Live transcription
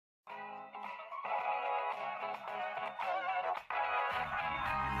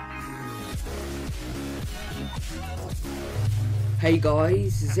Hey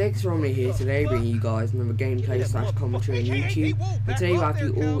guys, it's xRumley here today, bringing you guys another gameplay / commentary on YouTube. And today we have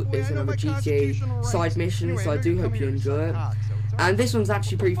you all is another GTA side mission, so I do hope you enjoy it. And this one's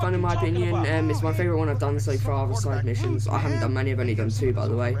actually pretty fun in my opinion. It's my favourite one I've done so far of the side missions. I haven't done many, I've only done 2 by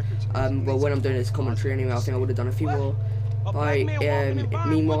the way. Well, when I'm doing this commentary anyway, I think I would have done a few more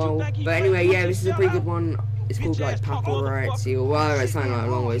meanwhile. But anyway, yeah, this is a pretty good one. It's called like Paparazzi or whatever, it's something like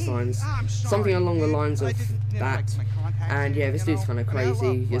along those lines. Something along the lines of that. And yeah, this dude's kind of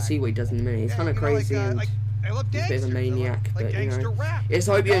crazy. You'll see what he does in a minute. He's kind of crazy and he's a bit of a maniac, but you know. Yes,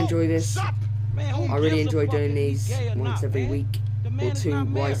 I hope you enjoy this. I really enjoy doing these once every week or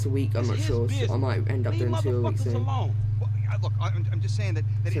twice a week. I'm not sure. So I might end up doing 2 a week soon. Look, I'm just saying that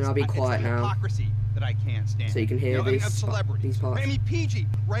so I'll be quiet now, that I can't stand. so you can hear these parts. I mean, PG,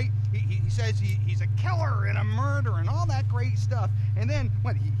 right? He says he's a killer and a murderer and all that great stuff. And then,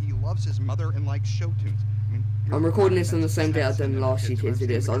 what, he loves his mother and likes show tunes. I mean, I'm recording this on the same day I've done the last GTA's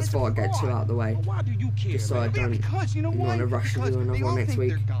video, so I just thought I'd get 2 out of the way. Just so I don't want to rush to do another one next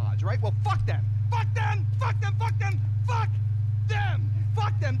week. Gods, right? Well, fuck them! Fuck them! Fuck them! Fuck them! Fuck them!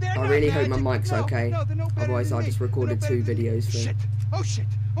 Fuck them! I really hope my mic's okay, otherwise I just recorded 2 videos for shit. Oh shit!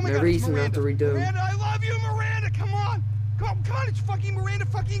 Oh my no God, reason I have to redo them. Miranda, I love you, Miranda! Come on! Come on, it's fucking Miranda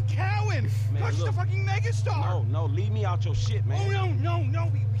fucking Cowan! God, she's a fucking megastar! No, leave me out your shit, man. Oh,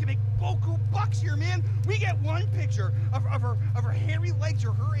 no, we can make boku bucks here, man! We get one picture of her hairy legs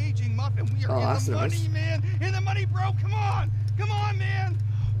or her aging muff, and we are in the money, man! In the money, bro! Come on! Come on, man!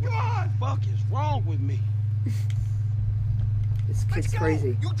 Come on! What the fuck is wrong with me? This kid's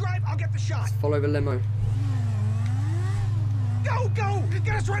crazy. You drive, I'll get the shot. Let's follow the limo. Go!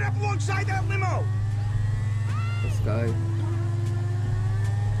 Get us right up alongside that limo! Let's go.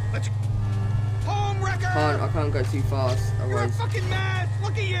 Let's home wrecker! I can't go too fast, You're otherwise. fucking mad!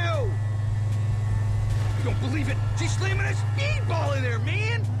 Look at you! You don't believe it? She's slamming a speedball in there,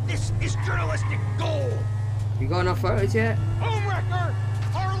 man! This is journalistic gold! You got enough photos yet? Home wrecker!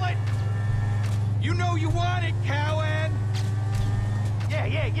 Harlot! You know you want it, Cowan!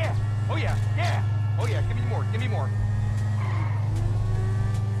 Yeah. Oh yeah, give me more.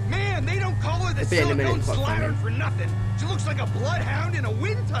 Man, they don't call her the silicone slattern for nothing. She looks like a bloodhound in a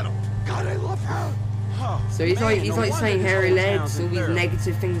wind tunnel. God, I love her. Oh, so he's like saying hairy legs, all these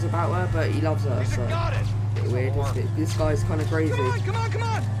negative things about her, but he loves her, so a bit weird. This guy's kind of crazy. Come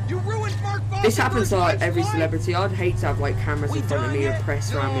on! You ruined Mark Foster. This happens to like every celebrity. I'd hate to have like cameras in front of me or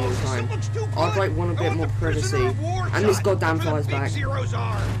press around me all the time. I'd like want a bit more privacy. And this goddamn fly's back.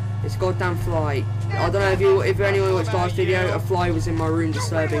 This goddamn fly. I don't know if anyone watched last video, a fly was in my room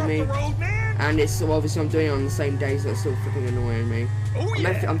disturbing me. And it's so obviously I'm doing it on the same day, so it's still freaking annoying me.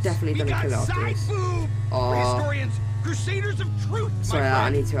 I'm definitely gonna kill it after this. Sorry, I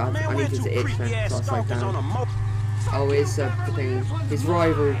need to itch then, so I slowed down. Oh, here's the thing. His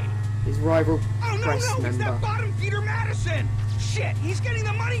rival press member. Shit, he's getting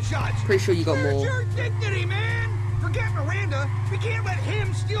the money shots. Pretty sure you got more. Your dignity, man. Forget Miranda. We can't let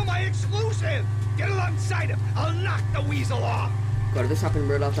him steal my exclusive. Get alongside him. I'll knock the weasel off. God, if this happened in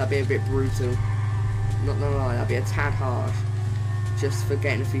real life, that'd be a bit brutal. Not gonna lie, that'd be a tad harsh. Just for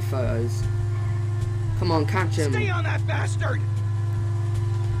getting a few photos. Come on, catch him. Stay on that bastard.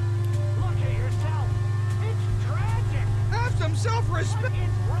 Look at yourself. It's tragic. Have some self-respect.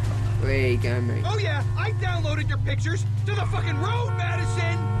 There you go, mate. Oh yeah, I downloaded your pictures to the fucking road,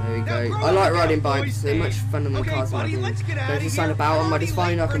 Madison. There we go. I like riding bikes. They're much fun than the cars. Buddy, let's get out of here. There's something about them. I just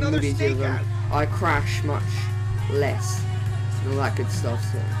find I can move easier them. I crash much less and all that good stuff.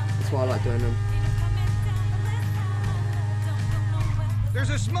 So that's why I like doing them. There's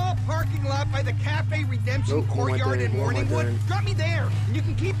a small parking lot by the Cafe Redemption Courtyard in Morningwood. Drop me there, and you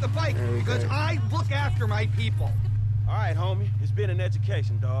can keep the bike because I look after my people. All right, homie. It's been an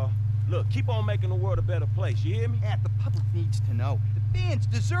education, dawg. Look, keep on making the world a better place, you hear me? Yeah, the public needs to know. The fans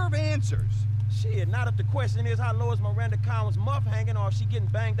deserve answers. Shit, not if the question is how low is Miranda Cowan's muff hanging or if she getting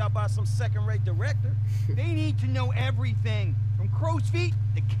banged out by some second-rate director. They need to know everything, from crow's feet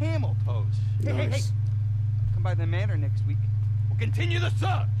to camel toes. Hey. Come by the manor next week. We'll continue the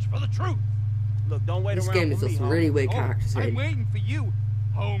search for the truth. Look, don't wait around for me, This game is some really weird characters in. I'm waiting for you,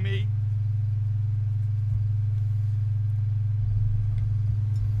 homie.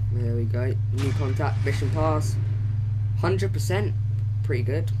 There we go. New contact, mission pass. 100%. Pretty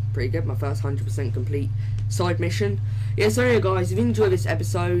good. My first 100% complete side mission. Yeah, so anyway guys, if you enjoyed this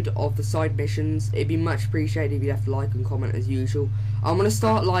episode of the side missions, it'd be much appreciated if you left a like and comment as usual. I'm going to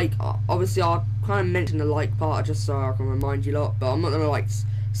start, like, obviously I'll kind of mention the like part just so I can remind you lot, but I'm not going to, like,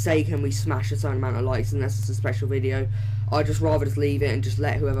 say can we smash a certain amount of likes unless it's a special video. I'd just rather just leave it and just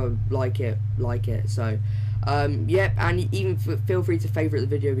let whoever like it. So yep, and even feel free to favourite the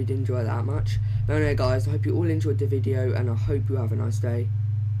video if you did enjoy it that much. But anyway guys, I hope you all enjoyed the video and I hope you have a nice day.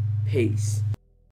 Peace.